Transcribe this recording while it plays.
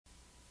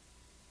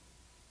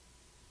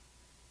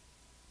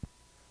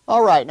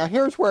All right, now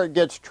here's where it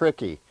gets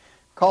tricky,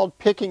 called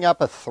picking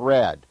up a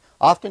thread.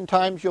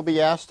 Oftentimes you'll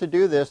be asked to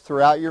do this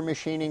throughout your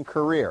machining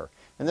career.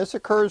 And this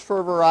occurs for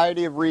a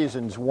variety of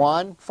reasons.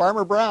 One,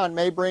 Farmer Brown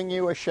may bring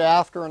you a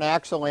shaft or an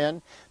axle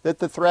in that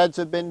the threads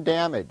have been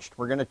damaged.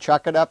 We're going to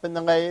chuck it up in the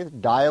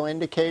lathe, dial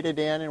indicate it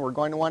in, and we're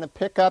going to want to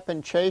pick up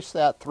and chase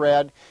that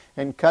thread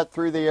and cut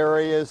through the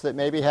areas that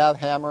maybe have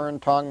hammer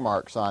and tong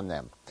marks on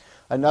them.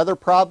 Another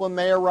problem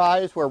may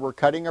arise where we're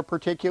cutting a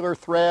particular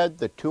thread,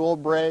 the tool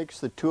breaks,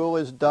 the tool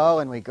is dull,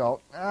 and we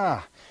go,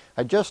 I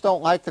just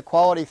don't like the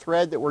quality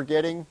thread that we're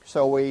getting,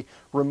 so we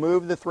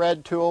remove the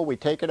thread tool, we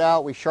take it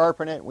out, we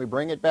sharpen it, we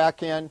bring it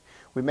back in,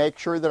 we make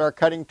sure that our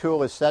cutting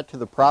tool is set to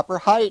the proper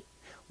height,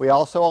 we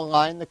also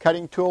align the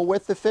cutting tool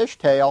with the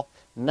fishtail.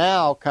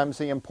 Now comes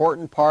the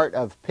important part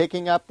of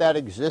picking up that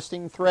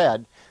existing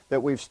thread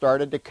that we've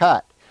started to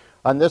cut.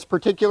 On this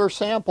particular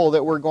sample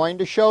that we're going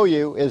to show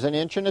you is 1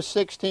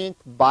 1/16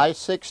 by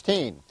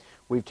 16.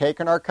 We've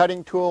taken our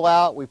cutting tool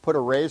out, we put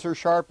a razor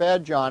sharp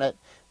edge on it.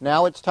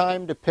 Now it's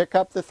time to pick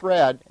up the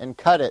thread and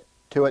cut it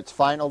to its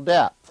final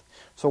depth.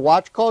 So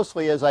watch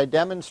closely as I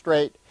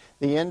demonstrate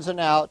the ins and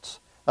outs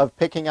of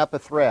picking up a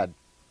thread.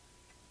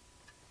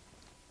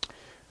 I'm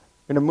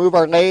going to move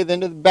our lathe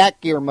into the back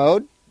gear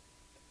mode.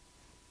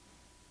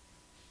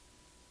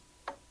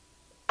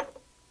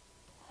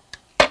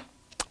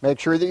 Make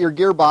sure that your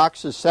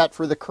gearbox is set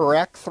for the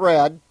correct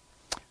thread.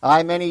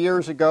 I, many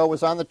years ago,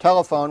 was on the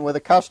telephone with a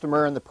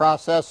customer in the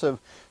process of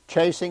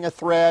chasing a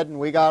thread, and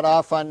we got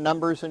off on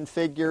numbers and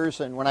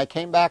figures, and when I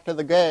came back to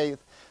the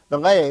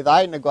lathe,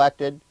 I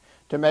neglected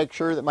to make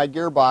sure that my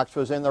gearbox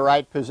was in the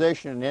right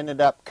position and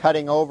ended up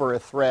cutting over a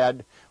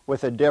thread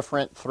with a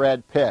different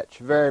thread pitch.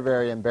 Very,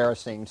 very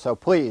embarrassing, so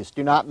please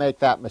do not make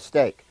that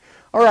mistake.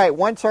 All right,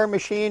 once our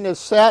machine is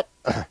set,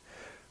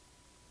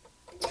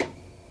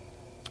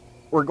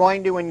 we're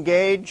going to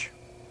engage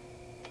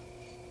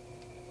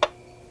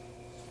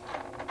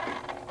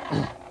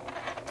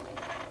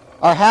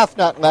our half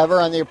nut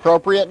lever on the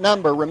appropriate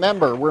number.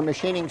 Remember, we're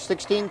machining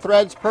 16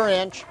 threads per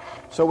inch,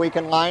 so we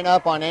can line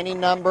up on any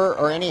number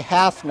or any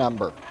half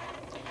number.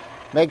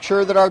 Make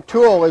sure that our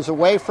tool is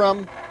away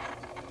from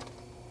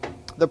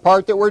the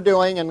part that we're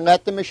doing and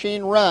let the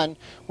machine run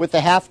with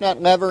the half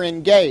nut lever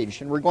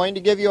engaged. And we're going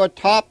to give you a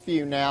top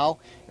view now,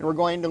 and we're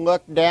going to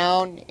look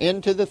down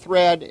into the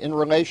thread in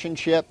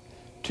relationship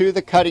to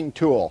the cutting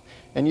tool.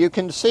 And you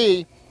can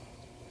see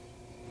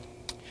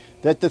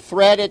that the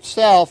thread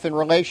itself in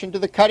relation to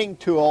the cutting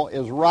tool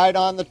is right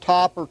on the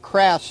top or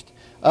crest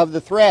of the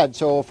thread.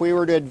 So if we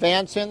were to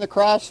advance in the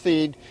cross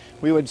feed,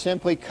 we would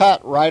simply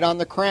cut right on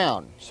the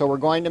crown. So we're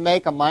going to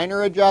make a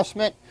minor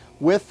adjustment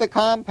with the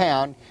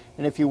compound,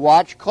 and if you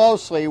watch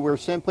closely, we're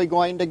simply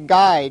going to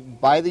guide,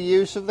 by the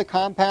use of the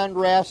compound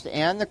rest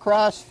and the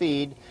cross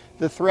feed,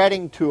 the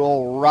threading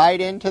tool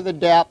right into the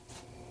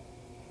depth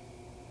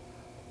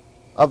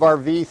of our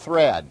V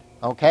thread.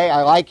 Okay,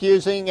 I like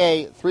using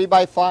a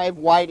 3x5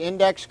 white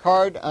index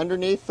card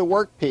underneath the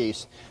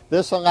workpiece.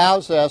 This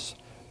allows us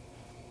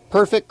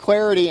perfect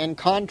clarity and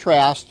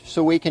contrast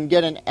so we can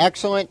get an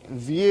excellent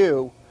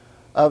view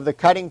of the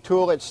cutting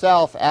tool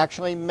itself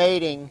actually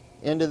mating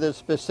into the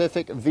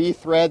specific V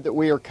thread that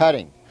we are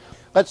cutting.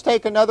 Let's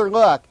take another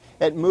look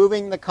at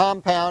moving the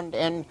compound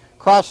and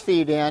cross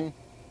feed in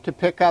to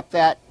pick up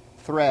that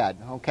thread.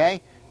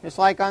 Okay, just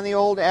like on the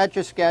old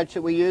Etch-a-Sketch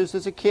that we used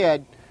as a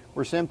kid,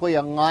 we're simply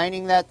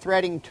aligning that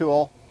threading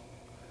tool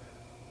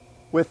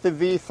with the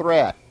V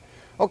thread.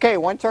 Okay,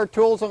 once our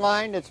tool's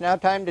aligned, it's now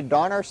time to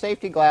don our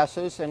safety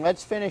glasses, and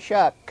let's finish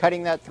up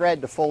cutting that thread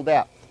to full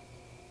depth.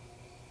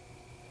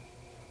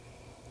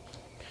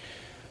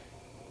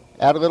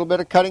 Add a little bit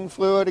of cutting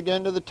fluid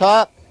again to the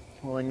top.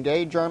 We'll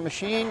engage our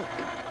machine.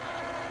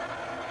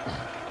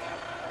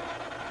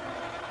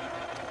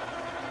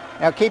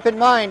 Now keep in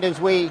mind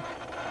as we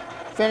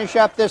finish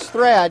up this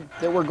thread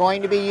that we're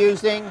going to be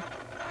using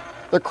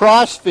the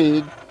cross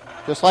feed,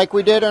 just like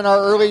we did in our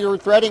earlier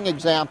threading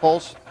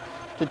examples,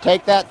 to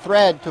take that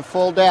thread to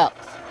full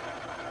depth.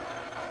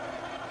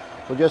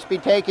 We'll just be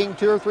taking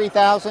 2 or 3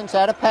 thousandths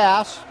at a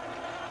pass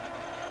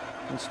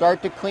and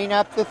start to clean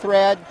up the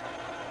thread,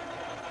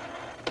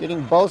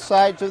 getting both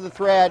sides of the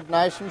thread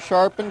nice and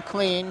sharp and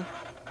clean.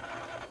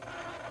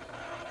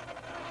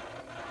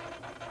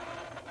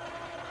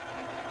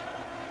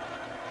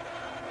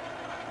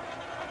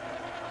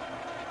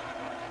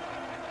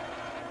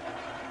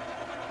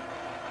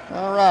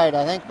 All right,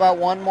 I think about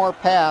one more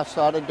pass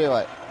ought to do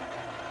it.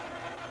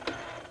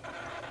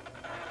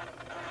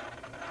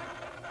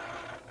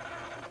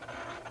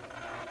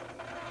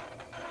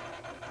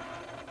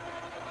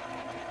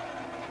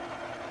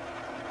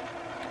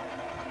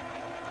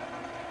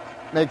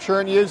 Make sure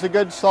and use a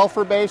good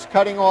sulfur-based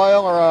cutting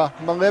oil or a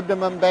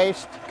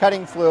molybdenum-based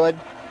cutting fluid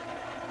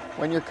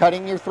when you're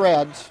cutting your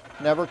threads.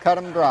 Never cut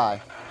them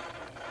dry.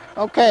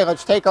 Okay,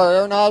 let's take our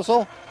air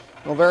nozzle.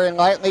 We'll very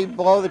lightly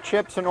blow the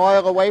chips and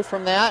oil away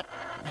from that.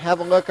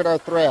 Have a look at our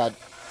thread.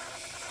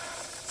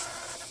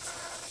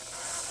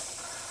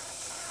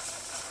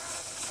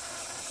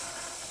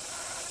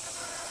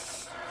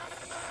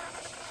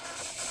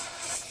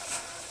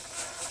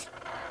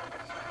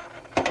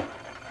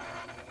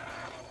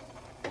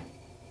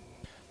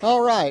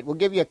 All right, we'll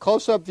give you a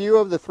close-up view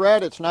of the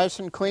thread. It's nice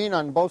and clean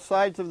on both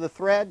sides of the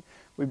thread.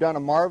 We've done a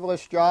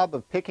marvelous job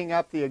of picking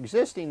up the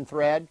existing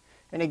thread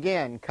and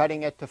again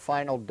cutting it to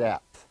final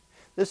depth.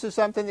 This is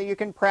something that you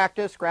can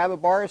practice. Grab a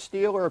bar of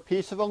steel or a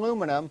piece of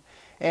aluminum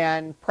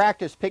and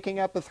practice picking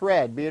up a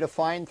thread, be it a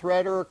fine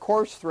thread or a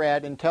coarse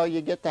thread, until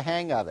you get the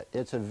hang of it.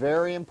 It's a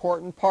very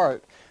important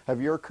part of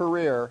your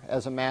career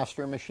as a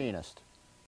master machinist.